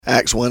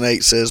Acts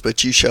 1:8 says,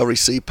 "But you shall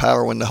receive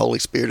power when the Holy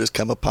Spirit has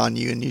come upon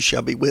you, and you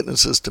shall be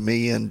witnesses to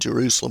me in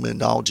Jerusalem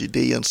and all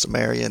Judea and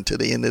Samaria and to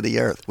the end of the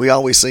earth." We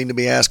always seem to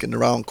be asking the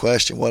wrong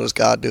question. What is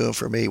God doing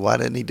for me? Why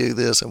didn't he do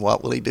this? And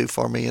what will he do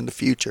for me in the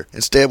future?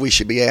 Instead, we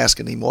should be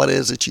asking him, what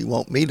is it you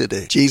want me to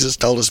do? Jesus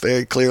told us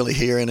very clearly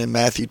here and in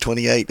Matthew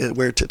 28 that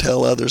we're to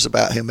tell others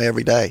about him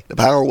every day. The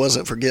power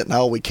wasn't for getting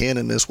all we can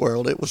in this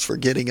world. It was for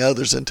getting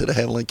others into the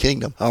heavenly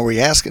kingdom. Are we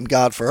asking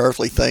God for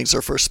earthly things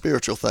or for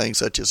spiritual things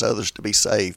such as others to be saved?